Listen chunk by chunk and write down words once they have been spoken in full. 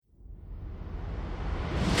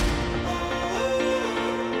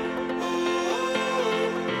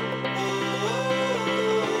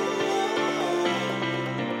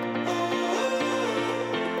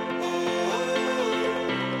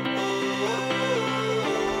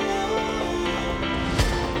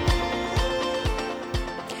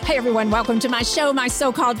Hey, everyone. Welcome to my show, My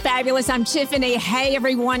So-Called Fabulous. I'm Tiffany. Hey,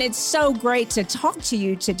 everyone. It's so great to talk to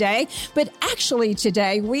you today. But actually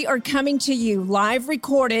today, we are coming to you live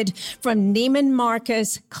recorded from Neiman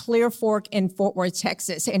Marcus, Clear Fork in Fort Worth,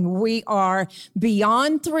 Texas. And we are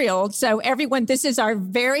beyond thrilled. So everyone, this is our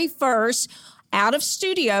very first out of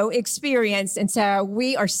studio experience. And so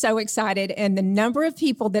we are so excited. And the number of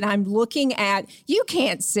people that I'm looking at, you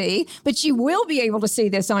can't see, but you will be able to see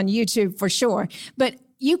this on YouTube for sure. But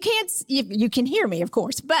you can hear me, of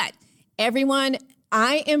course. But everyone,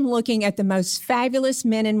 I am looking at the most fabulous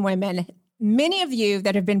men and women. Many of you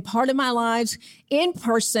that have been part of my lives in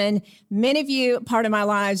person, many of you part of my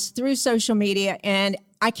lives through social media. And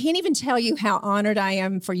I can't even tell you how honored I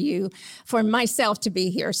am for myself to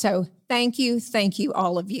be here. So thank you,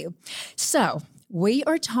 all of you. So we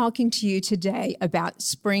are talking to you today about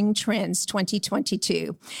Spring Trends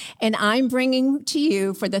 2022. And I'm bringing to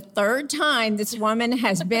you for the third time, this woman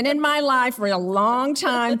has been in my life for a long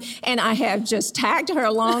time, and I have just tagged her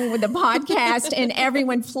along with the podcast. And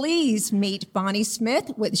everyone, please meet Bonnie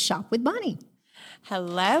Smith with Shop with Bonnie.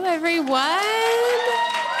 Hello, everyone.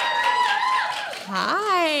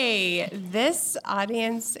 Hi. This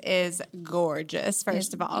audience is gorgeous,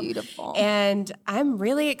 first of all. Beautiful. And I'm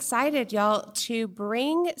really excited, y'all, to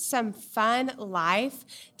bring some fun life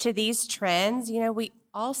to these trends. You know, we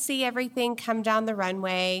all see everything come down the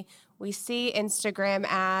runway. We see Instagram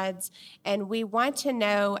ads, and we want to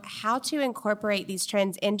know how to incorporate these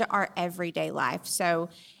trends into our everyday life. So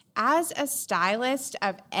as a stylist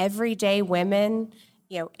of everyday women,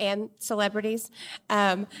 and celebrities,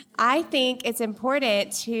 I think it's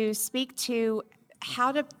important to speak to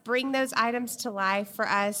how to bring those items to life for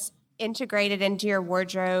us, integrate it into your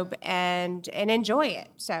wardrobe and enjoy it.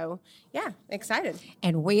 So, yeah, excited.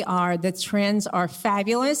 And the trends are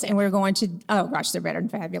fabulous, and we're going to, oh gosh, they're better than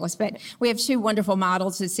fabulous, but we have two wonderful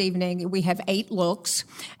models this evening. We have 8 looks.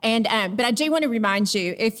 And, but I do want to remind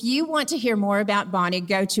you, if you want to hear more about Bonnie,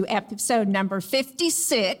 go to episode number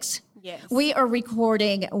 56. Yes. We are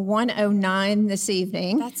recording 109 this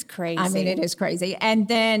evening. That's crazy. I mean, it is crazy. And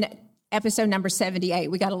then episode number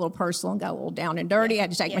 78, we got a little personal and got a little down and dirty. I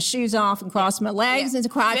had to take my shoes off and cross my legs and to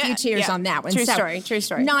cry a few tears on that one. True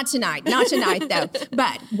story. Not tonight though.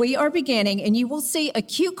 But we are beginning, and you will see a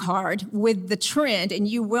cue card with the trend, and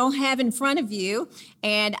you will have in front of you.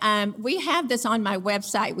 And we have this on my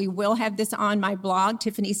website. We will have this on my blog,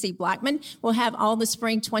 Tiffany C. Blackman. We'll have all the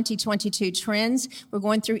spring 2022 trends. We're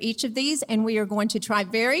going through each of these, and we are going to try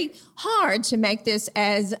very hard to make this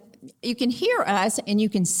as you can hear us and you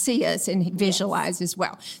can see us and visualize as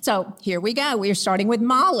well. So here we go. We are starting with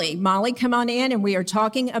Molly. Molly, come on in, and we are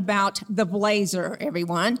talking about the blazer,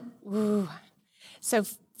 everyone. Ooh. So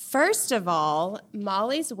first of all,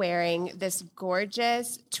 Molly's wearing this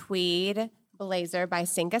gorgeous tweed blazer by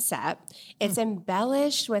Cinque Sept. It's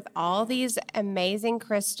embellished with all these amazing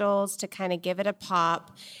crystals to kind of give it a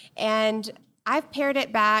pop. And I've paired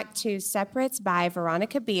it back to Separates by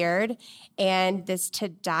Veronica Beard and this To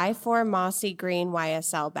Die For mossy green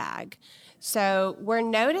YSL bag. So we're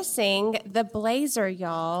noticing the blazer,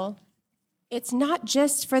 y'all. It's not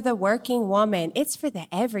just for the working woman. It's for the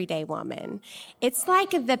everyday woman. It's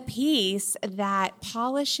like the piece that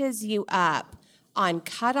polishes you up on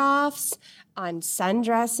cutoffs, on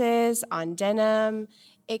sundresses, on denim.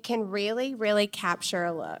 It can really, really capture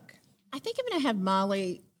a look. I think I'm going to have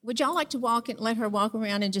Molly. Would y'all like to let her walk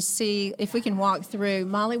around and just see if we can walk through?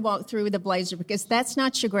 Molly walk through with the blazer, because that's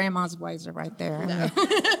not your grandma's blazer right there. No.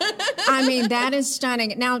 I mean, that is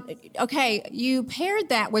stunning. Now, okay, you paired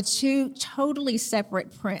that with 2 totally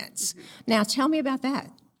separate prints. Now, tell me about that.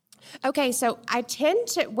 Okay, so I tend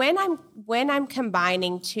to, when I'm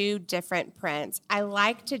combining 2 different prints, I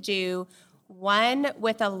like to do one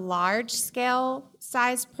with a large scale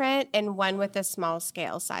size print and one with a small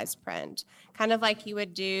scale size print. Kind of like you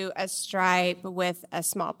would do a stripe with a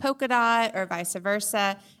small polka dot or vice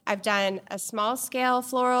versa. I've done a small scale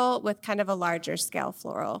floral with kind of a larger scale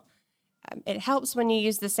floral. It helps when you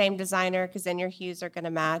use the same designer, because then your hues are going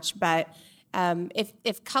to match. But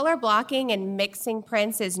if color blocking and mixing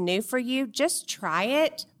prints is new for you, just try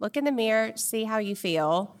it. Look in the mirror, see how you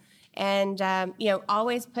feel. And,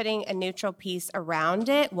 always putting a neutral piece around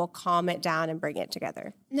it will calm it down and bring it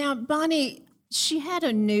together. Now, Bonnie, she had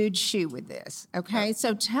a nude shoe with this, okay? Oh.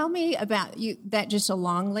 So tell me about that. Just a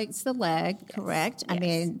long length the leg, yes. Correct? Yes. I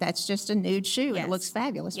mean, that's just a nude shoe. Yes. It looks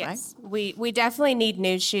fabulous, yes. Right? We definitely need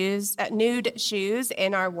nude shoes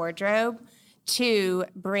in our wardrobe to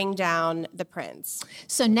bring down the prints.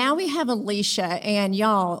 So now we have Alicia, and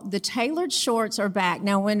y'all, the tailored shorts are back.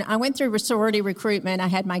 Now, when I went through sorority recruitment, I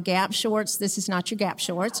had my Gap shorts. This is not your Gap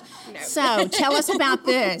shorts. No. So tell us about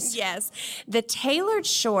this. Yes. The tailored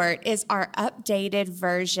short is our updated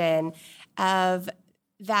version of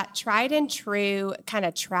that tried and true kind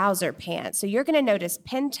of trouser pants. So you're going to notice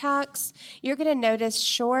pin tucks. You're going to notice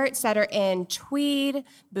shorts that are in tweed,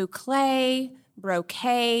 boucle,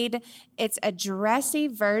 brocade. It's a dressy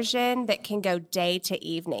version that can go day to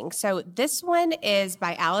evening. So this one is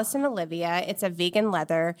by Alice and Olivia. It's a vegan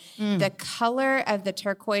leather. The color of the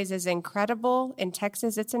turquoise is incredible. In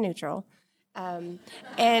Texas, it's a neutral.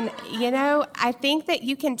 And, you know, I think that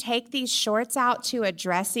you can take these shorts out to a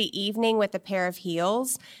dressy evening with a pair of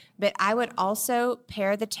heels, but I would also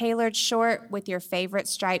pair the tailored short with your favorite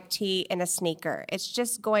striped tee and a sneaker. It's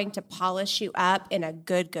just going to polish you up in a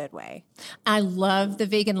good way. I love the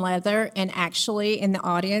vegan leather, and actually in the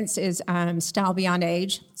audience is Style Beyond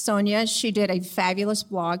Age. Sonia, she did a fabulous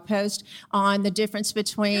blog post on the difference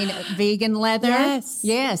between vegan leather,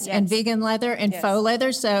 yes, and vegan leather and faux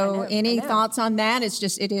leather. So any thoughts on that?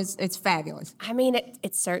 It's fabulous. I mean,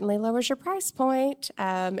 it certainly lowers your price point.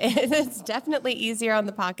 It's definitely easier on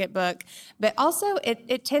the pocketbook, but also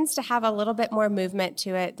it tends to have a little bit more movement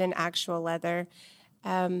to it than actual leather.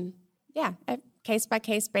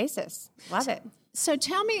 Case-by-case basis. Love it. So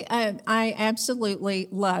tell me, I absolutely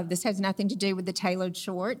love, this has nothing to do with the tailored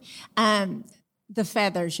short, the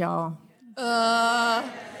feathers, y'all.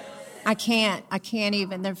 I can't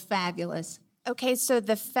even. They're fabulous. Okay, so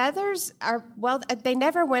the feathers are, well, they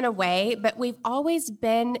never went away, but we've always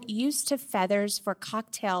been used to feathers for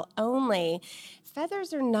cocktail only.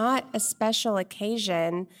 Feathers are not a special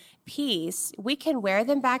occasion piece. We can wear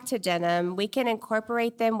them back to denim. We can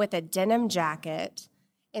incorporate them with a denim jacket.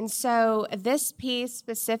 And so this piece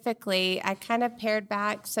specifically, I kind of paired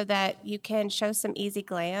back so that you can show some easy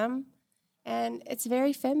glam. And it's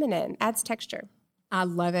very feminine, adds texture. I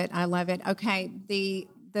love it. Okay,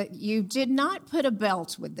 you did not put a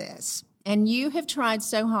belt with this, and you have tried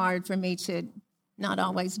so hard for me to not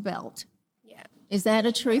always belt. Yeah. Is that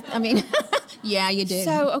a truth? I mean, yeah, you did.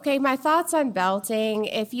 So, okay, my thoughts on belting.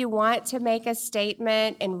 If you want to make a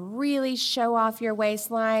statement and really show off your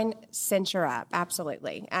waistline, cinch up,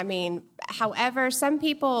 absolutely. I mean, however, some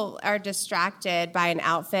people are distracted by an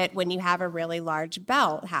outfit when you have a really large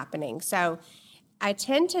belt happening. So I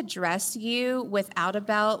tend to dress you without a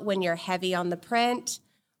belt when you're heavy on the print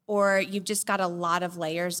or you've just got a lot of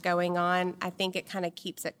layers going on. I think it kind of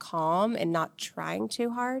keeps it calm and not trying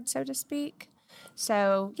too hard, so to speak.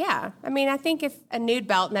 So, yeah, I mean, I think if a nude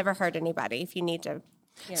belt never hurt anybody, if you need to.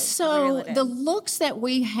 So the looks that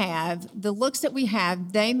we have,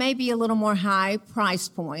 they may be a little more high price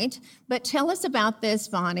point, but tell us about this,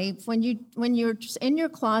 Bonnie. When you're in your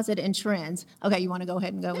closet in trends, okay, you want to go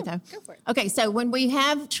ahead and go with that? Go for it. Okay, so when we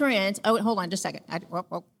have trends, hold on just a second.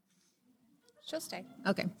 She'll stay.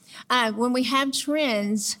 Okay. When we have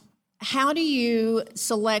trends, how do you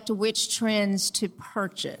select which trends to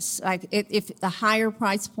purchase? Like if the higher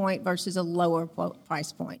price point versus a lower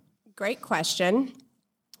price point? Great question.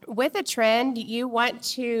 With a trend, you want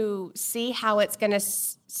to see how it's going to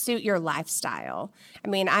suit your lifestyle. I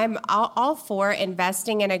mean, I'm all for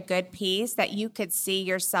investing in a good piece that you could see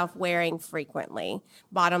yourself wearing frequently,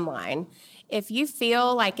 bottom line. If you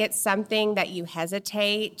feel like it's something that you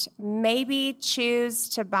hesitate, maybe choose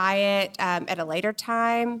to buy it at a later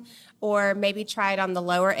time or maybe try it on the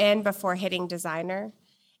lower end before hitting designer.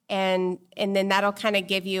 And then that'll kind of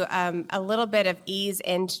give you a little bit of ease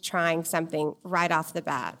into trying something right off the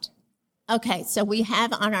bat. Okay, so we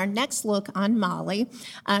have on our next look on Molly,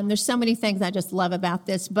 there's so many things I just love about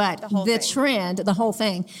this, but the trend, the whole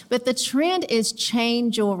thing, but the trend is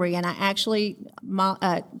chain jewelry, and I actually,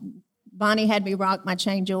 Bonnie had me rock my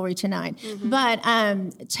chain jewelry tonight. Mm-hmm.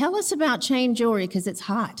 But tell us about chain jewelry because it's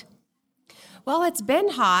hot. Well, it's been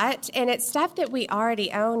hot, and it's stuff that we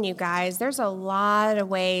already own, you guys. There's a lot of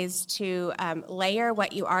ways to layer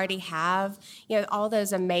what you already have. You know, all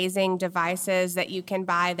those amazing devices that you can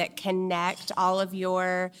buy that connect all of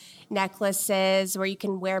your necklaces where you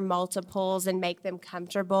can wear multiples and make them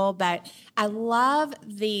comfortable. But I love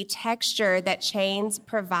the texture that chains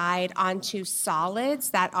provide onto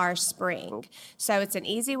solids that are spring. So it's an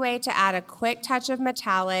easy way to add a quick touch of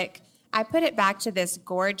metallic. I put it back to this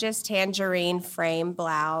gorgeous tangerine frame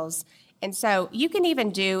blouse. And so you can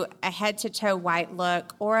even do a head-to-toe white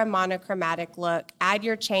look or a monochromatic look, add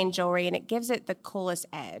your chain jewelry, and it gives it the coolest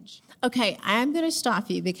edge. Okay, I'm going to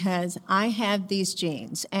stop you because I have these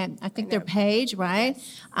jeans, and I think they're Paige, right?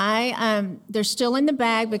 Yes. They're still in the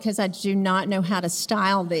bag because I do not know how to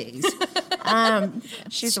style these.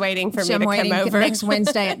 She's waiting for me I'm to waiting come over. next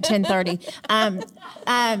Wednesday at 10:30.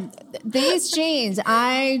 These jeans,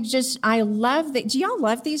 I love the. Do y'all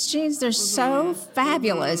love these jeans? They're so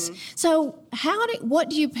fabulous. So what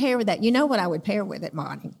do you pair with that? You know what I would pair with it,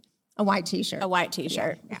 Monty? A white T-shirt. A white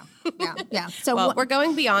T-shirt. Yeah. So well, we're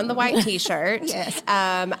going beyond the white T-shirt. Yes.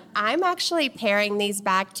 I'm actually pairing these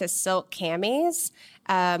back to silk camis,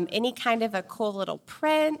 any kind of a cool little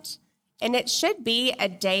print. And it should be a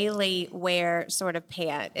daily wear sort of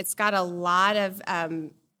pant. It's got a lot of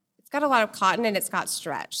cotton and it's got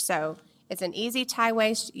stretch. So it's an easy tie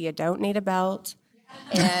waist. You don't need a belt.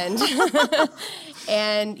 And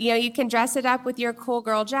and you can dress it up with your cool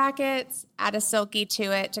girl jackets, add a silky to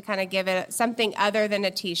it to kind of give it something other than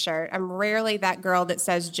a T-shirt. I'm rarely that girl that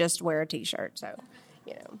says just wear a T-shirt. So,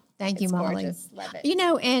 Thank you, Molly. Gorgeous. Love it.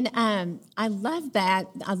 And I love that.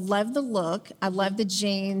 I love the look. I love the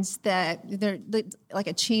jeans that they're like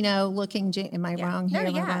a chino looking jean. Am I wrong here?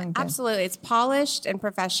 No, yeah, absolutely. It's polished and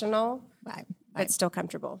professional. Right. But still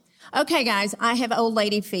comfortable. Okay, guys, I have old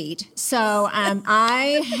lady feet, so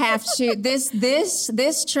I have to.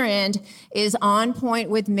 This trend is on point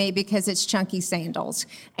with me because it's chunky sandals,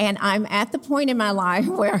 and I'm at the point in my life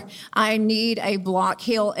where I need a block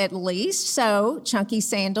heel at least. So chunky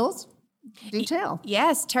sandals. Do tell.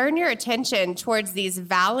 Yes, turn your attention towards these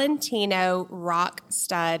Valentino rock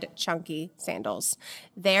stud chunky sandals.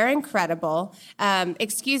 They're incredible.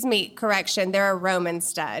 Correction, they're a Roman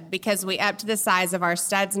stud because we upped the size of our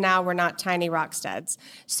studs now. We're not tiny rock studs.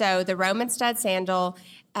 So the Roman stud sandal,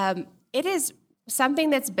 it is something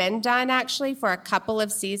that's been done actually for a couple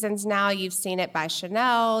of seasons now. You've seen it by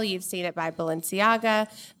Chanel, you've seen it by Balenciaga,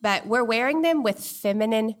 but we're wearing them with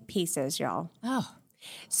feminine pieces, y'all. Oh.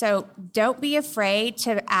 So don't be afraid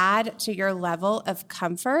to add to your level of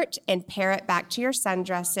comfort and pair it back to your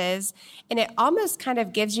sundresses. And it almost kind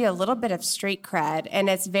of gives you a little bit of street cred, and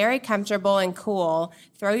it's very comfortable and cool.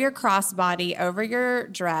 Throw your crossbody over your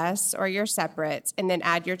dress or your separates, and then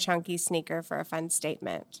add your chunky sneaker for a fun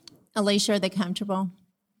statement. Alicia, are they comfortable?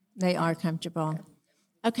 They are comfortable.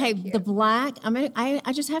 Okay, the black,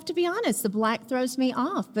 I just have to be honest. The black throws me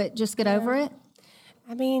off, but just get over it.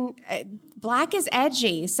 I mean, black is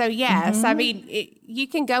edgy. So, yes, I mean, you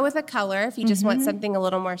can go with a color if you just want something a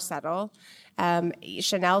little more subtle.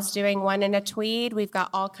 Chanel's doing one in a tweed. We've got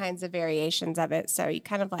all kinds of variations of it. So you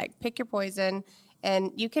kind of like pick your poison,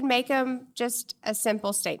 and you can make them just a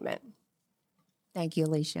simple statement. Thank you,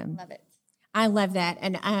 Alicia. Love it. I love that.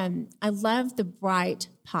 And I love the bright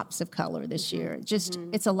pops of color this year.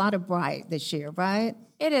 It's a lot of bright this year, right?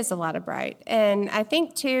 It is a lot of bright. And I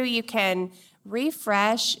think, too, you can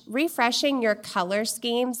refreshing your color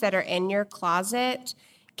schemes that are in your closet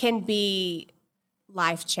can be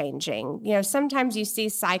life-changing. Sometimes you see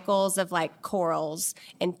cycles of like corals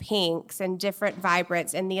and pinks and different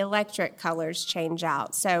vibrants, and the electric colors change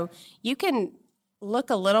out. So you can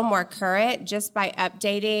look a little more current just by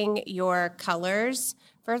updating your colors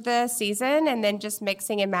for the season and then just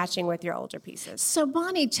mixing and matching with your older pieces. So,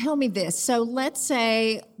 Bonnie, tell me this. So let's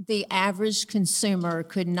say the average consumer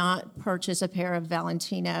could not purchase a pair of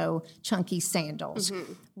Valentino chunky sandals.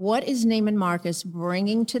 What is Neiman Marcus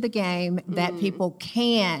bringing to the game that people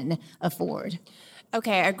can afford?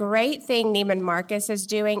 Okay, a great thing Neiman Marcus is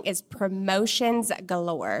doing is promotions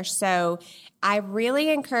galore. So I really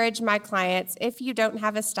encourage my clients, if you don't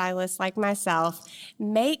have a stylist like myself,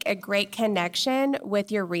 make a great connection with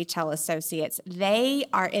your retail associates. They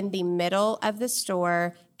are in the middle of the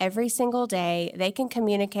store every single day. They can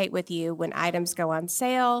communicate with you when items go on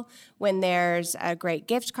sale, when there's a great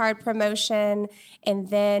gift card promotion, and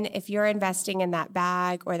then if you're investing in that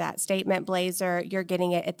bag or that statement blazer, you're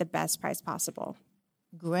getting it at the best price possible.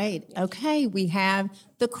 Great. Okay, we have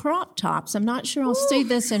the crop tops. I'm not sure I'll see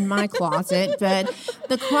this in my closet, but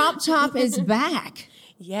the crop top is back.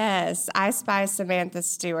 Yes, I spy Samantha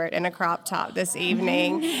Stewart in a crop top this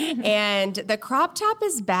evening, and the crop top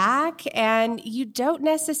is back, and you don't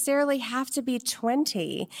necessarily have to be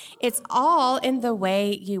 20. It's all in the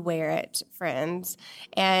way you wear it, friends.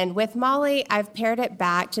 And with Molly, I've paired it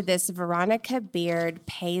back to this Veronica Beard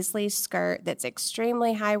paisley skirt that's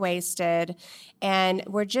extremely high-waisted, and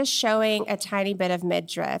we're just showing a tiny bit of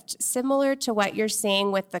midriff, similar to what you're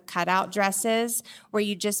seeing with the cutout dresses, where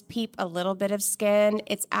you just peep a little bit of skin.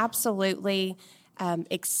 It's absolutely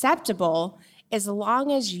acceptable as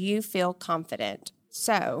long as you feel confident.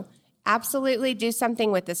 So absolutely do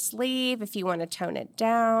something with the sleeve if you want to tone it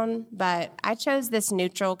down. But I chose this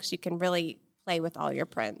neutral because you can really play with all your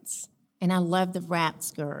prints. And I love the wrap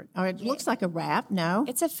skirt. Or it looks like a wrap, no?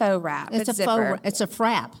 It's a faux wrap. It's a zipper. it's a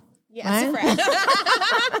frap. Yes, frap.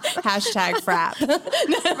 Hashtag frap.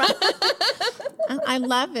 I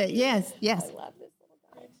love it. Yes, yes. I love this little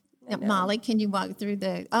bag. Now, Molly, can you walk through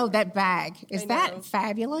that bag? Is that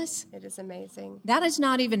fabulous? It is amazing. That is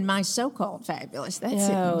not even my so-called fabulous. That's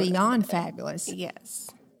beyond fabulous. Yes.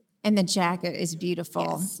 And the jacket is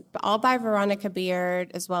beautiful. Yes. All by Veronica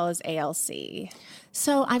Beard as well as ALC.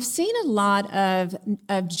 So I've seen a lot of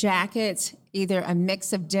jackets, either a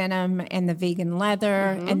mix of denim and the vegan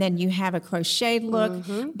leather, and then you have a crocheted look,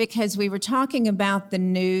 because we were talking about the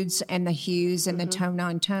nudes and the hues and the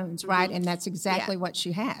tone-on tones, right? And that's exactly what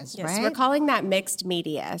she has, Yes, right? we're calling that mixed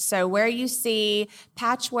media. So where you see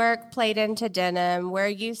patchwork played into denim, where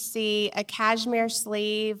you see a cashmere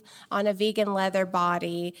sleeve on a vegan leather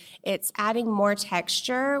body, it's adding more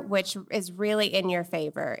texture, which is really in your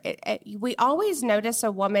favor. We always notice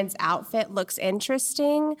a woman's outfit looks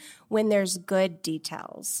interesting when there's good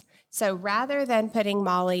details. So rather than putting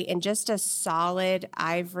Molly in just a solid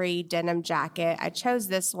ivory denim jacket, I chose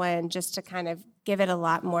this one just to kind of give it a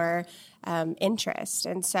lot more interest.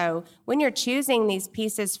 And so when you're choosing these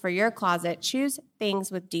pieces for your closet, choose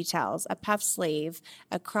things with details, a puff sleeve,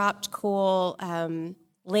 a cropped cool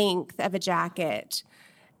length of a jacket,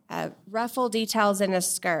 ruffle details in a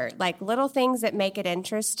skirt, like little things that make it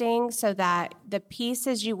interesting so that the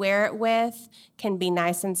pieces you wear it with can be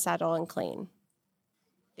nice and subtle and clean.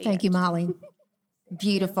 Thank you, Molly.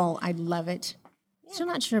 Beautiful. I love it. Still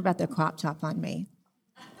not sure about the crop top on me.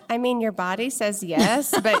 I mean, your body says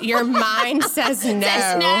yes, but your mind says no.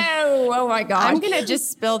 No. Oh, my God. I'm going to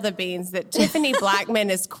just spill the beans that Tiffany Blackman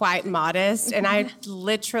is quite modest, and I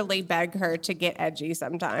literally beg her to get edgy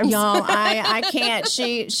sometimes. Y'all, I can't.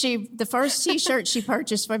 The first T-shirt she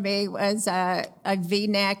purchased for me was a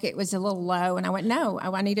V-neck. It was a little low, and I went, no,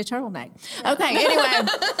 I need a turtleneck. Okay,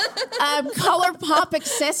 anyway, Color Pop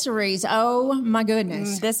accessories. Oh, my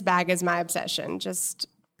goodness. This bag is my obsession. Just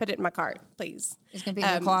put it in my cart, please. It's going to be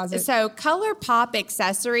in your closet. So Color Pop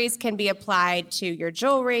accessories can be applied to your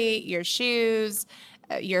jewelry, your shoes,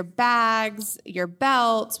 your bags, your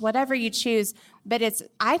belts, whatever you choose. But it's,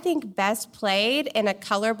 I think, best played in a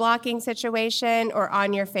color blocking situation or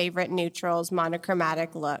on your favorite neutrals,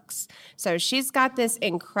 monochromatic looks. So she's got this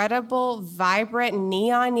incredible, vibrant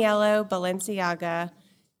neon yellow Balenciaga.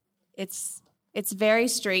 It's very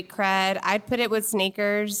street cred. I'd put it with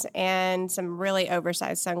sneakers and some really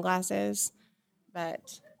oversized sunglasses,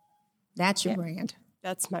 but that's your brand.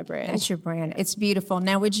 That's my brand. That's your brand. It's beautiful.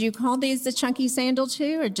 Now, would you call these the chunky sandal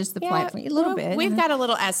too, or just the platform? A little bit. We've got a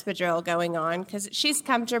little espadrille going on because she's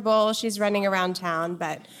comfortable. She's running around town,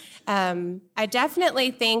 but I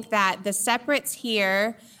definitely think that the separates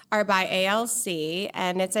here are by ALC,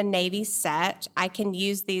 and it's a navy set. I can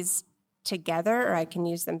use these together, or I can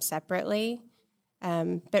use them separately.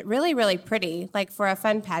 But really, really pretty, like for a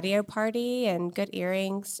fun patio party and good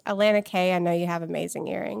earrings. Alana Kay, I know you have amazing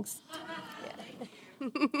earrings.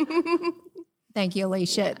 Thank you,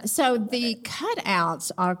 Alicia. Yeah. So the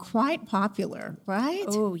cutouts are quite popular, right?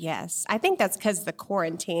 Oh, yes. I think that's because the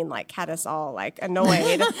quarantine had us all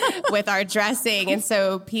annoyed with our dressing. And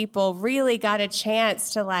so people really got a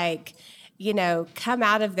chance to come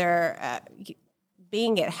out of their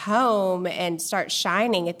being at home and start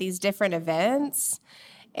shining at these different events.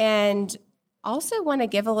 And also want to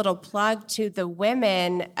give a little plug to the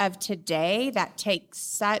women of today that take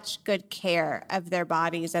such good care of their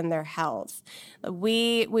bodies and their health.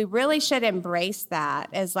 We really should embrace that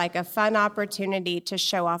as a fun opportunity to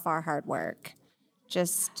show off our hard work.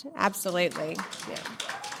 Just absolutely. Yeah.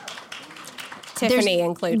 Tiffany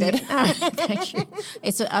included. Thank you.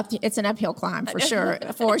 It's an uphill climb for sure.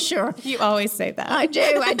 For sure. You always say that. I do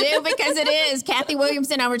because it is. Kathy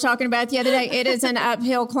Williamson and I were talking about the other day. It is an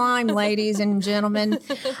uphill climb, ladies and gentlemen.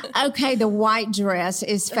 Okay, the white dress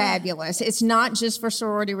is fabulous. It's not just for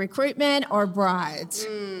sorority recruitment or brides.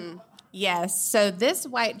 Yes. So this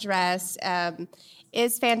white dress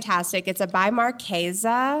is fantastic. It's a by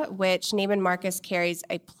Marchesa, which Neiman Marcus carries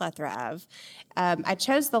a plethora of. I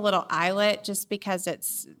chose the little eyelet just because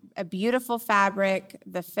it's a beautiful fabric,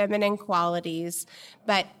 the feminine qualities.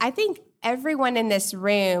 But I think everyone in this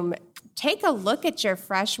room, take a look at your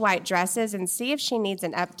fresh white dresses and see if she needs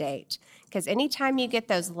an update. Because anytime you get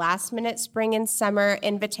those last-minute spring and summer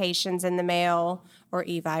invitations in the mail, or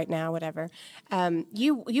Evite now, whatever,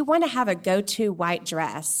 you want to have a go-to white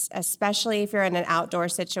dress, especially if you're in an outdoor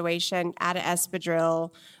situation, add an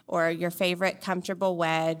espadrille or your favorite comfortable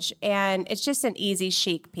wedge, and it's just an easy,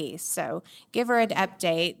 chic piece. So give her an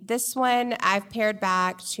update. This one I've paired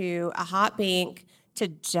back to a hot pink to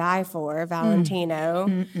die for,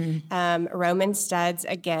 Valentino, Roman studs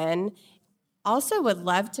again. Also would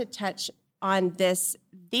love to touch on this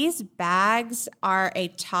These bags are a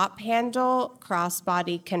top handle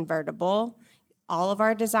crossbody convertible. All of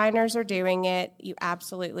our designers are doing it. You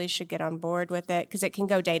absolutely should get on board with it because it can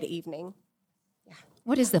go day to evening. Yeah.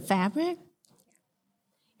 What is the fabric?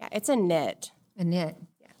 Yeah, it's a knit. A knit.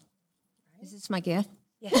 Yeah. Is this my gift?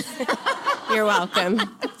 Yes. You're welcome.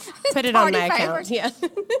 Put it on my account. Yeah.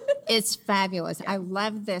 It's fabulous. I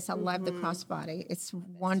love this. I love the crossbody. It's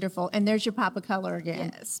wonderful. And there's your pop of color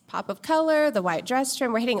again. Yes. Pop of color, the white dress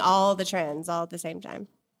trim. We're hitting all the trends all at the same time.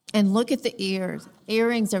 And look at the ears.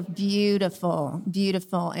 Earrings are beautiful,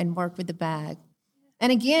 beautiful, and work with the bag.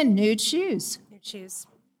 And again, nude shoes. Nude shoes.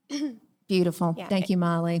 Beautiful. Yeah. Thank you,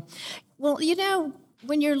 Molly. Well, you know,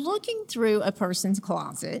 when you're looking through a person's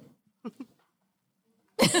closet,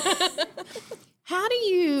 how do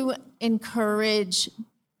you encourage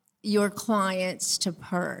your clients to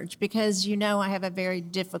purge? Because, you know, I have a very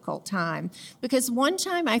difficult time. Because one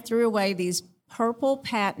time I threw away these purple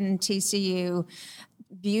patent TCU,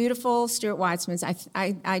 beautiful Stuart Weitzmans.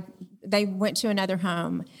 They went to another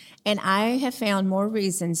home, and I have found more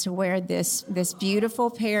reasons to wear this beautiful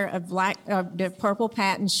pair of the purple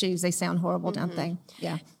patent shoes. They sound horrible, don't they?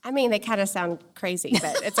 Yeah. I mean, they kind of sound crazy,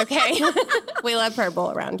 but it's okay. We love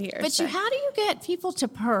purple around here. But how do you get people to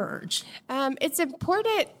purge? It's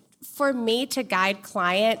important for me to guide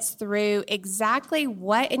clients through exactly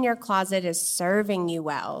what in your closet is serving you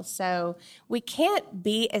well. So we can't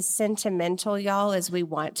be as sentimental, y'all, as we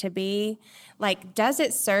want to be. Like, does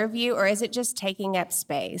it serve you, or is it just taking up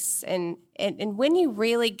space? And when you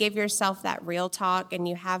really give yourself that real talk and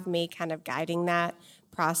you have me kind of guiding that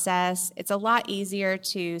process, it's a lot easier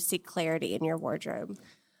to see clarity in your wardrobe.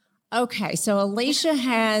 Okay, so Alicia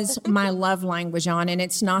has my love language on, and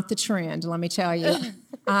it's not the trend, let me tell you.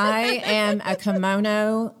 I am a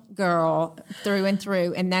kimono girl through and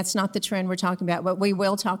through, and that's not the trend we're talking about, but we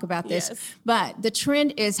will talk about this. Yes. But the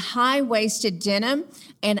trend is high-waisted denim,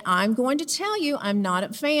 and I'm going to tell you I'm not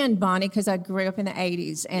a fan, Bonnie, because I grew up in the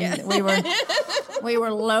 80s, and we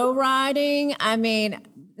were low-riding. I mean,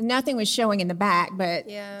 nothing was showing in the back, but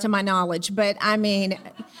to my knowledge. But, I mean,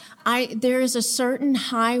 there is a certain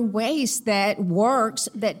high waist that works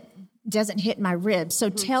that doesn't hit my ribs. So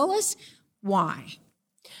tell us why.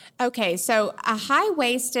 Okay, so a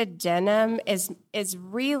high-waisted denim is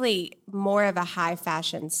really more of a high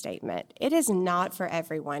fashion statement. It is not for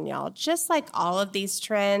everyone, y'all. Just like all of these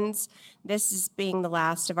trends, this is being the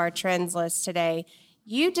last of our trends list today.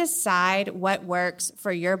 You decide what works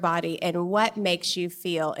for your body and what makes you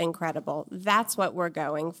feel incredible. That's what we're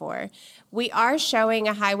going for. We are showing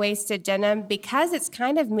a high-waisted denim because it's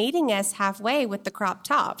kind of meeting us halfway with the crop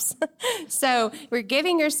tops. So we're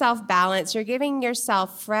giving yourself balance. You're giving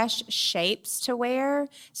yourself fresh shapes to wear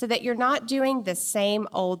so that you're not doing the same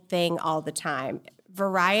old thing all the time.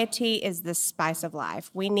 Variety is the spice of life.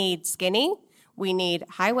 We need skinny. We need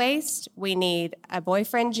high waist. We need a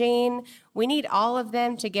boyfriend jean. We need all of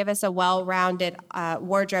them to give us a well-rounded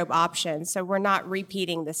wardrobe option so we're not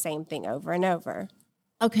repeating the same thing over and over.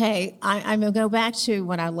 Okay, I'm going to go back to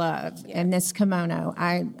what I love, and this kimono.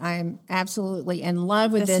 I'm absolutely in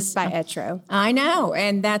love with this. This is by Etro. I know,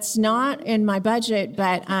 and that's not in my budget,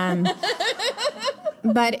 but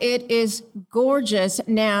but it is gorgeous.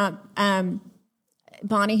 Now,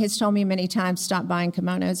 Bonnie has told me many times, stop buying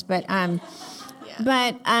kimonos, but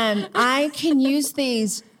I can use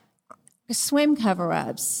these swim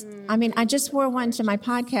cover-ups. I mean, I just wore one to my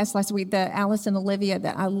podcast last week, the Alice and Olivia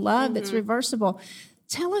that I love, that's reversible.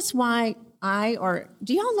 Tell us why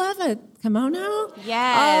do y'all love a kimono?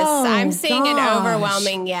 Yes, I'm seeing an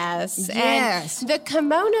overwhelming yes. And the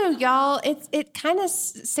kimono, y'all, it kind of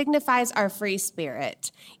signifies our free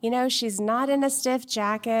spirit. You know, she's not in a stiff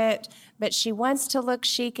jacket, but she wants to look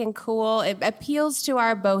chic and cool. It appeals to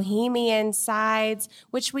our bohemian sides,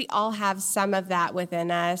 which we all have some of that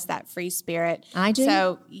within us, that free spirit. I do.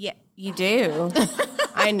 So, yeah, you do.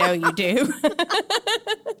 I know you do.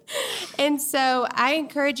 And so I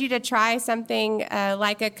encourage you to try something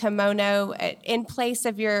like a kimono in place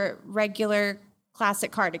of your regular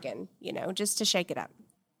classic cardigan, you know, just to shake it up.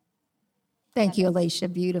 Thank you, Alicia.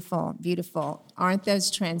 Beautiful, beautiful. Aren't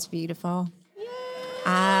those trends beautiful? Yay.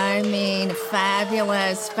 I mean,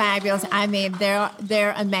 fabulous, fabulous. I mean,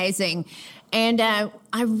 they're amazing. And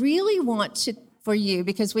I really want to, for you,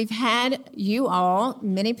 because we've had you all,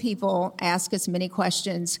 many people ask us many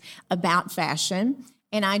questions about fashion,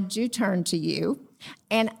 and I do turn to you.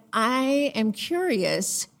 And I am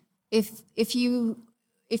curious if you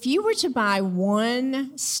were to buy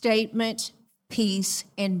one statement piece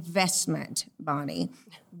investment, Bonnie,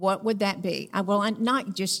 what would that be? Well,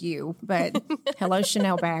 not just you, but hello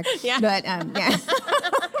Chanel bag. Yeah. But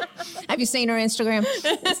have you seen her Instagram?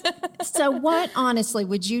 So what, honestly,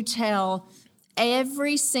 would you tell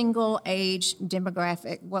every single age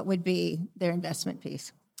demographic what would be their investment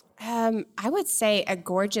piece? I would say a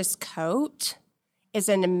gorgeous coat is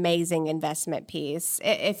an amazing investment piece.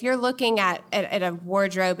 If you're looking at a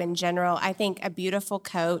wardrobe in general, I think a beautiful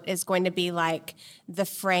coat is going to be like the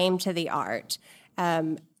frame to the art.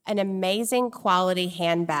 An amazing quality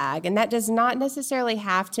handbag, and that does not necessarily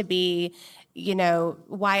have to be,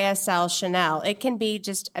 YSL Chanel. It can be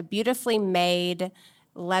just a beautifully made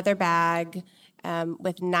leather bag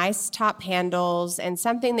with nice top handles and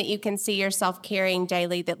something that you can see yourself carrying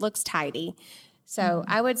daily that looks tidy. So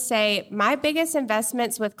I would say my biggest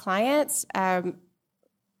investments with clients,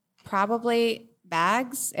 probably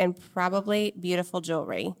bags and probably beautiful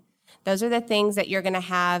jewelry. Those are the things that you're going to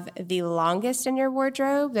have the longest in your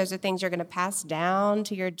wardrobe. Those are things you're going to pass down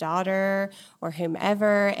to your daughter or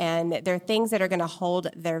whomever, and they're things that are going to hold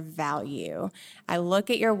their value. I look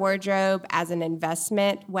at your wardrobe as an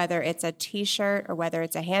investment, whether it's a t-shirt or whether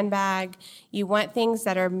it's a handbag. You want things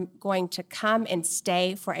that are going to come and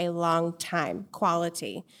stay for a long time,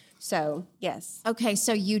 quality. So, yes. Okay,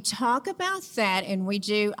 so you talk about that, and we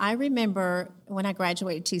do. I remember when I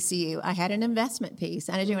graduated TCU, I had an investment piece,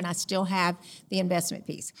 and I do, and I still have the investment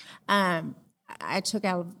piece. I took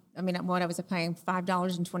out, what I was paying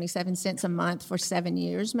 $5.27 a month for 7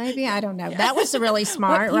 years, maybe. I don't know. Yeah. That was really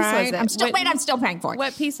smart, right? I'm still paying for it.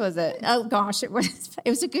 What piece was it? Oh gosh, it was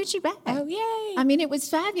a Gucci bag. Oh yay! It was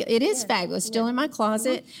fabulous. It is fabulous. Still in my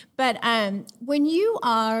closet. But when you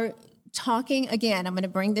are talking, again, I'm going to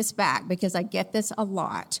bring this back because I get this a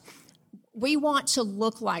lot. We want to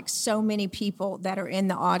look like so many people that are in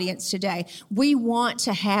the audience today. We want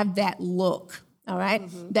to have that look, all right?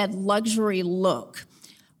 That luxury look.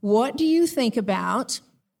 What do you think about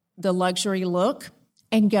the luxury look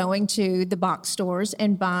and going to the box stores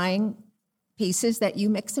and buying pieces that you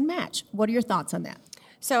mix and match? What are your thoughts on that?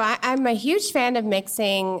 So I'm a huge fan of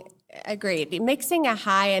mixing. Agreed. Mixing a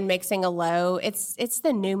high and mixing a low, it's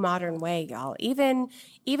the new modern way, y'all. Even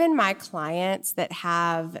my clients that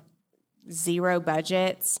have zero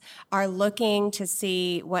budgets are looking to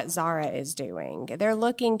see what Zara is doing. They're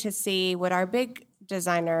looking to see what our big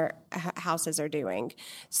designer houses are doing.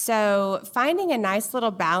 So finding a nice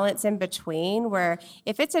little balance in between where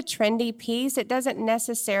if it's a trendy piece, it doesn't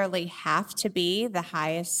necessarily have to be the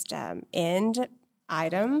highest end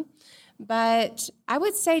item. But I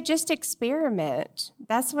would say just experiment.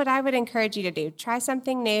 That's what I would encourage you to do. Try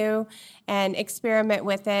something new and experiment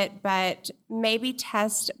with it, but maybe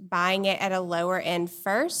test buying it at a lower end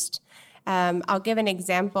first. I'll give an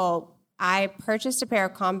example. I purchased a pair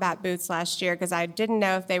of combat boots last year because I didn't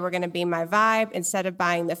know if they were going to be my vibe. Instead of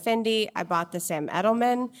buying the Fendi, I bought the Sam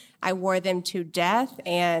Edelman. I wore them to death,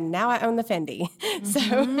 and now I own the Fendi.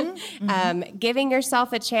 So giving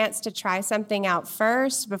yourself a chance to try something out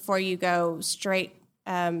first before you go straight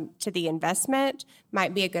to the investment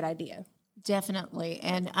might be a good idea. Definitely.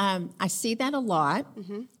 And I see that a lot.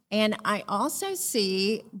 And I also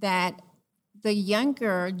see that the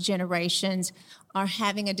younger generations are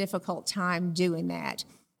having a difficult time doing that.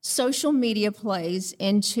 Social media plays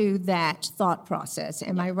into that thought process.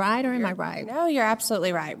 Am I right or am I right? No, you're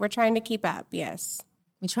absolutely right. We're trying to keep up, yes.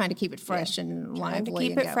 We're trying to keep it fresh and lively.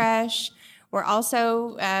 Trying to keep it fresh. We're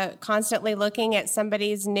also constantly looking at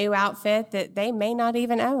somebody's new outfit that they may not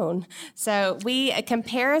even own. So a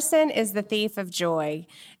comparison is the thief of joy.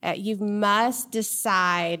 You must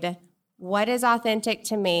decide what is authentic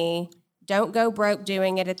to me. Don't go broke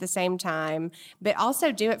doing it at the same time, but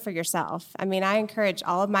also do it for yourself. I encourage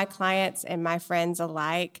all of my clients and my friends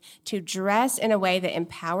alike to dress in a way that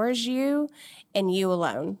empowers you and you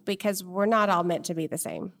alone, because we're not all meant to be the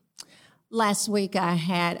same. Last week, I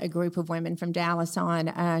had a group of women from Dallas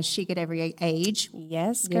on Chic at Every Age.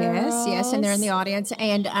 Yes, girls. Yes, and they're in the audience.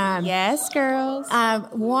 And yes, girls.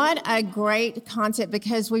 What a great concept,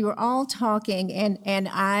 because we were all talking, and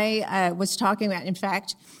I was talking about, in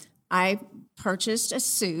fact, I purchased a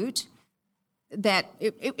suit that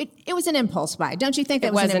it was an impulse buy. Don't you think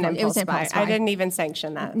that was an impulse buy? I didn't even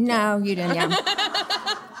sanction that. No, you didn't. Yeah.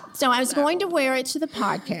 So I was going to wear it to the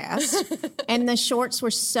podcast, and the shorts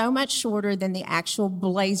were so much shorter than the actual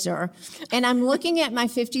blazer. And I'm looking at my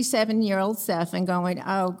 57-year-old self and going,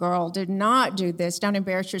 oh, girl, do not do this. Don't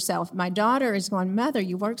embarrass yourself. My daughter is going, Mother,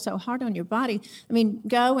 you work so hard on your body.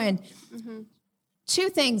 Go and two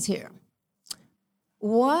things here.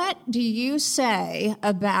 What do you say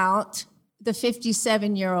about the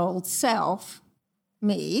 57-year-old self,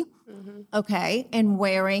 me, and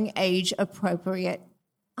wearing age-appropriate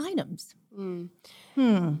items?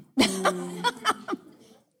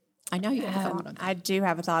 I know you have a thought on that. I do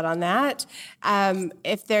have a thought on that.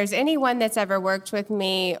 If there's anyone that's ever worked with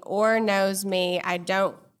me or knows me, I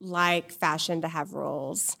don't like fashion to have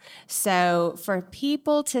rules. So for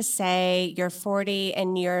people to say you're 40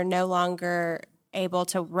 and you're no longer able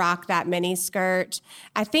to rock that mini skirt,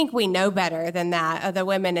 I think we know better than that, of the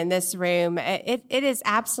women in this room. It is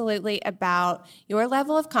absolutely about your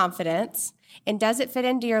level of confidence, and does it fit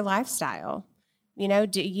into your lifestyle? You know,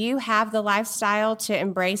 do you have the lifestyle to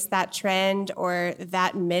embrace that trend or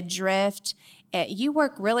that midriff? You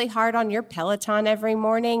work really hard on your Peloton every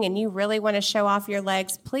morning and you really want to show off your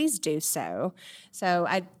legs, please do so. So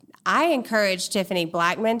I encourage Tiffany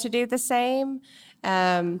Blackman to do the same.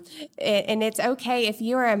 And it's okay if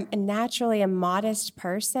you're naturally a modest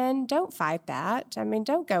person, don't fight that. I mean,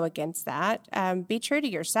 don't go against that. Be true to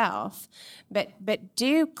yourself, but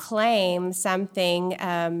do claim something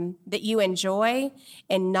that you enjoy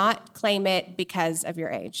and not claim it because of your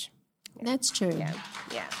age. That's true. Yeah.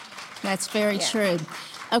 That's very true.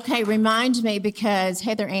 Okay, remind me, because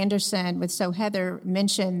Heather Anderson Heather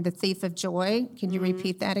mentioned the thief of joy. Can you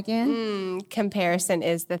repeat that again? Comparison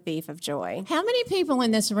is the thief of joy. How many people in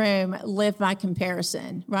this room live by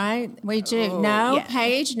comparison, right? We do. No, yeah.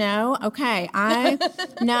 Paige, no. Okay.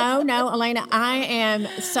 No, Elena, I am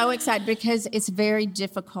so excited because it's very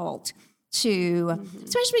difficult to,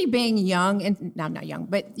 especially being young, and no, I'm not young,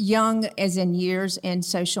 but young as in years in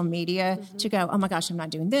social media, to go, oh my gosh, I'm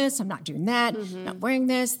not doing this, I'm not doing that, not wearing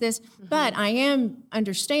this. But I am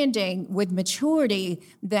understanding with maturity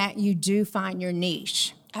that you do find your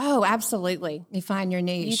niche. Oh, absolutely. You find your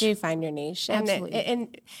niche. You do find your niche. Absolutely.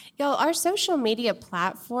 And y'all, our social media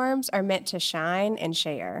platforms are meant to shine and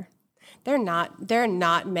share. They're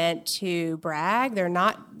not meant to brag. They're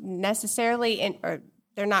not necessarily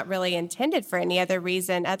they're not really intended for any other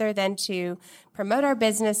reason other than to promote our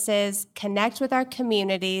businesses, connect with our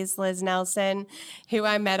communities. Liz Nelson, who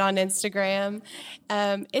I met on Instagram.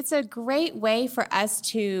 It's a great way for us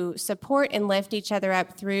to support and lift each other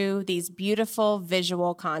up through these beautiful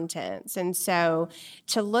visual contents. And so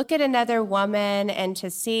to look at another woman and to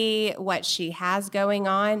see what she has going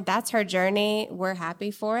on, that's her journey. We're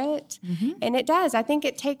happy for it. And it does. I think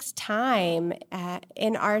it takes time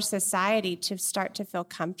in our society to start to feel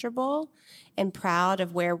comfortable and proud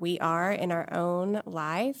of where we are in our own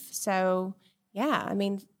life. So, yeah, I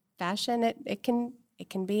mean, fashion, it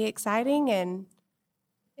can be exciting, and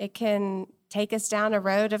it can take us down a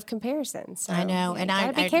road of comparison. So I know, and I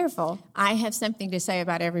gotta be careful. I have something to say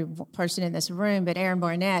about every person in this room, but Erin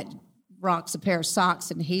Barnett rocks a pair of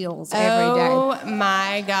socks and heels every day. Oh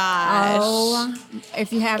my gosh. Oh,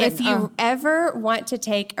 if you ever want to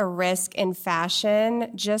take a risk in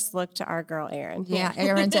fashion, just look to our girl Erin. Yeah,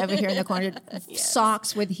 Erin's over here in the corner. Yes.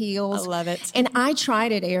 Socks with heels. I love it. And I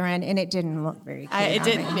tried it, Erin, and it didn't look very good. It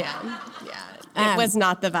didn't, yeah. It was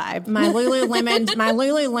not the vibe. My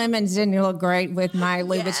Lululemons didn't look great with my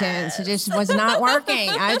Louboutins. It just was not working.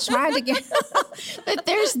 I tried to get, but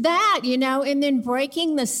there's that, and then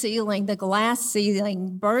breaking the ceiling, the glass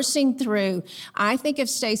ceiling, bursting through. I think of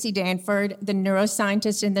Stacey Danford, the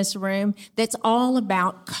neuroscientist in this room, that's all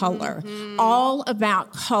about color, all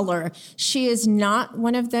about color. She is not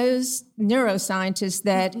one of those neuroscientists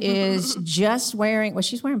that is just wearing,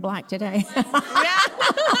 she's wearing black today.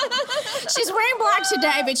 She's wearing black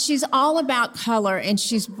today, but she's all about color, and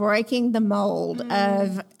she's breaking the mold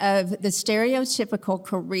of the stereotypical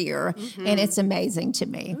career, and it's amazing to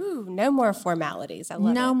me. Ooh, no more formalities. I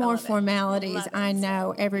love it. No more formalities. I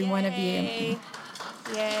know, every one of you.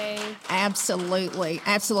 Yay. Absolutely.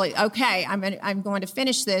 Okay, I'm going to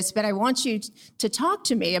finish this, but I want you to talk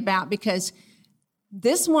to me about, because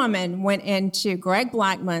this woman went into Greg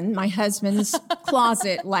Blackman, my husband's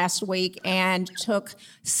closet last week, and took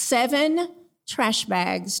 7 trash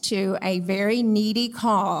bags to a very needy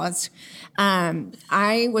cause.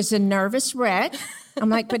 I was a nervous wreck. I'm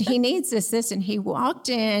like, but he needs this. And he walked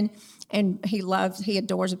in, and he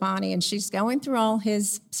adores Bonnie, and she's going through all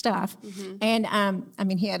his stuff. And,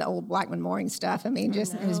 he had old Blackman Mooring stuff.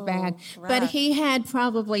 It was bad. Rough. But he had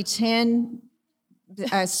probably 10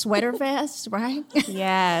 sweater vest, right?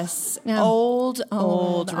 Yes. Old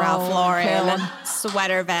Ralph Lauren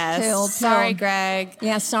sweater vest. Sorry, Greg.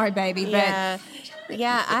 Yeah, sorry, baby. Yeah.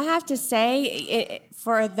 I have to say,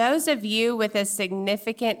 for those of you with a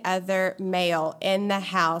significant other male in the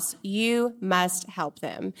house, you must help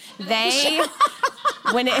them.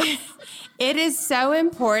 It is so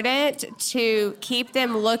important to keep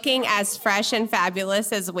them looking as fresh and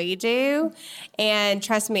fabulous as we do. And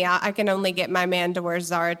trust me, I can only get my man to wear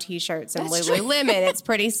Zara t-shirts and Lululemon. It's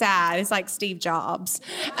pretty sad. It's like Steve Jobs.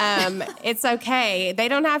 It's okay. They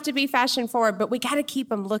don't have to be fashion forward, but we got to keep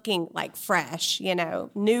them looking like fresh,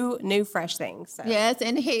 new fresh things. So. Yes,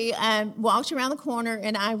 and he walked around the corner,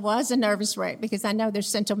 and I was a nervous wreck because I know there's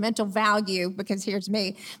sentimental value because here's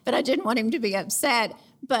me, but I didn't want him to be upset.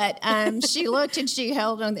 But she looked and she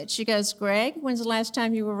held on that. She goes, Greg, when's the last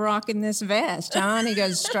time you were rocking this vest, huh? And he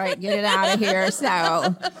goes, straight, get it out of here.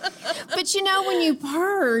 So, but when you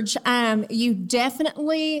purge, you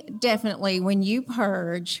definitely, when you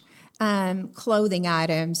purge clothing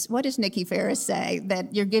items, what does Nikki Ferris say?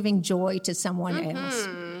 That you're giving joy to someone else.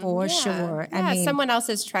 For sure. Yeah, I mean, someone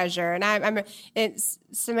else's treasure. And it's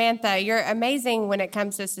Samantha, you're amazing when it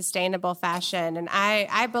comes to sustainable fashion. And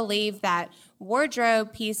I believe that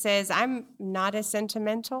wardrobe pieces, I'm not as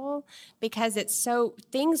sentimental because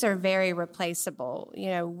things are very replaceable.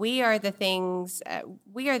 We are the things,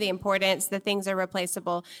 we are the importance, the things are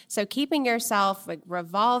replaceable. So keeping yourself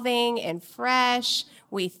revolving and fresh,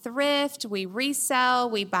 we thrift, we resell,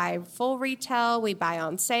 we buy full retail, we buy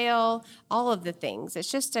on sale, all of the things.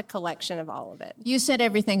 It's just a collection of all of it. You said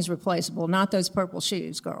everything's replaceable, not those purple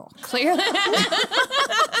shoes, girl. Clearly.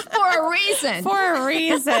 For a reason. For a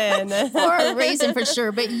reason, for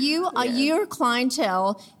sure. But your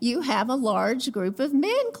clientele, you have a large group of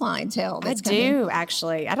men clientele. I do,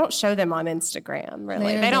 actually. I don't show them on Instagram,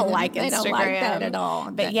 really. They don't like Instagram. They don't like that at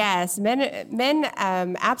all. But yes, men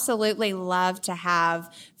absolutely love to have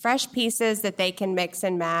fresh pieces that they can mix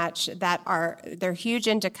and match they're huge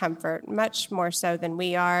into comfort, much more so than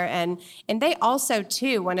we are. And they also,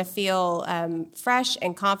 too, want to feel fresh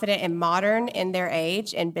and confident and modern in their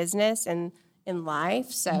age and business and in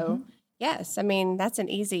life. So, yes, I mean, that's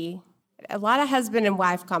a lot of husband and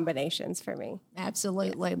wife combinations for me.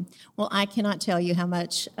 Absolutely. Well, I cannot tell you how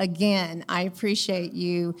much, again, I appreciate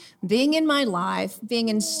you being in my life, being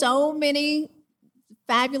in so many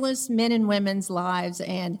fabulous men and women's lives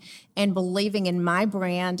and believing in my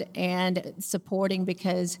brand and supporting,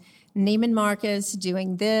 because Neiman Marcus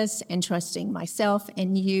doing this and trusting myself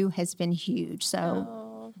and you has been huge.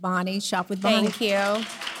 So, Bonnie, shop with Bonnie. Thank you.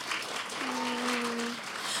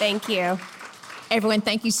 Thank you. Everyone,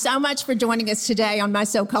 thank you so much for joining us today on My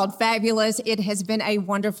So-Called Fabulous. It has been a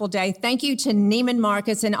wonderful day. Thank you to Neiman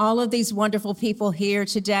Marcus and all of these wonderful people here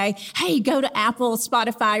today. Hey, go to Apple,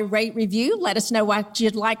 Spotify, rate, review. Let us know what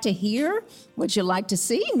you'd like to hear, what you'd like to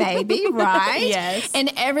see, maybe, right? Yes.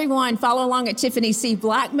 And everyone, follow along at Tiffany C.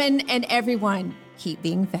 Blackman. And everyone, keep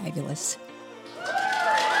being fabulous.